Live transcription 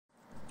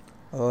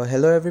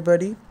Hello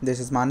everybody, this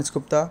is Manis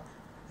Gupta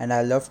and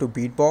I love to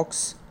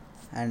beatbox,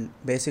 and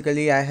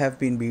basically I have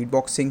been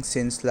beatboxing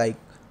since like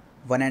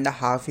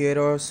 1.5 year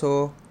or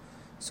so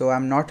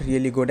I'm not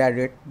really good at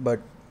it,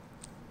 but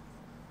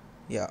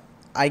yeah,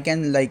 I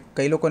can like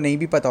कई लोग को नहीं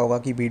भी पता होगा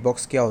कि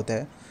beatbox क्या होता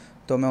है,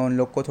 तो मैं उन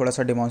लोग को थोड़ा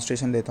सा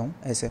demonstration देता हूँ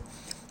ऐसे.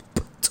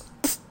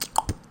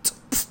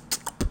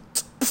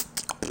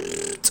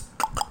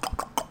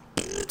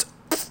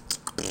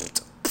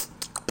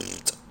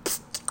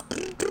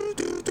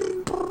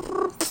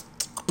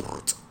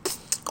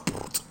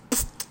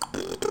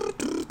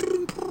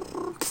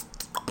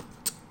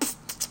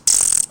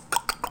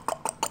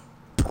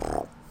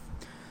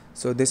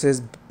 So this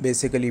is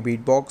basically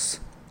beatbox,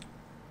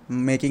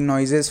 making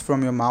noises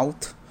from your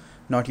mouth,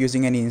 not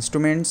using any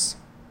instruments,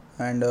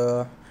 and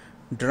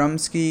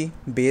drums की,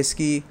 bass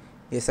की,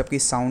 ये सब की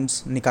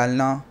sounds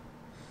निकालना.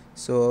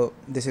 So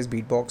this is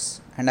beatbox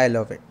and I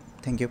love it.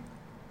 Thank you.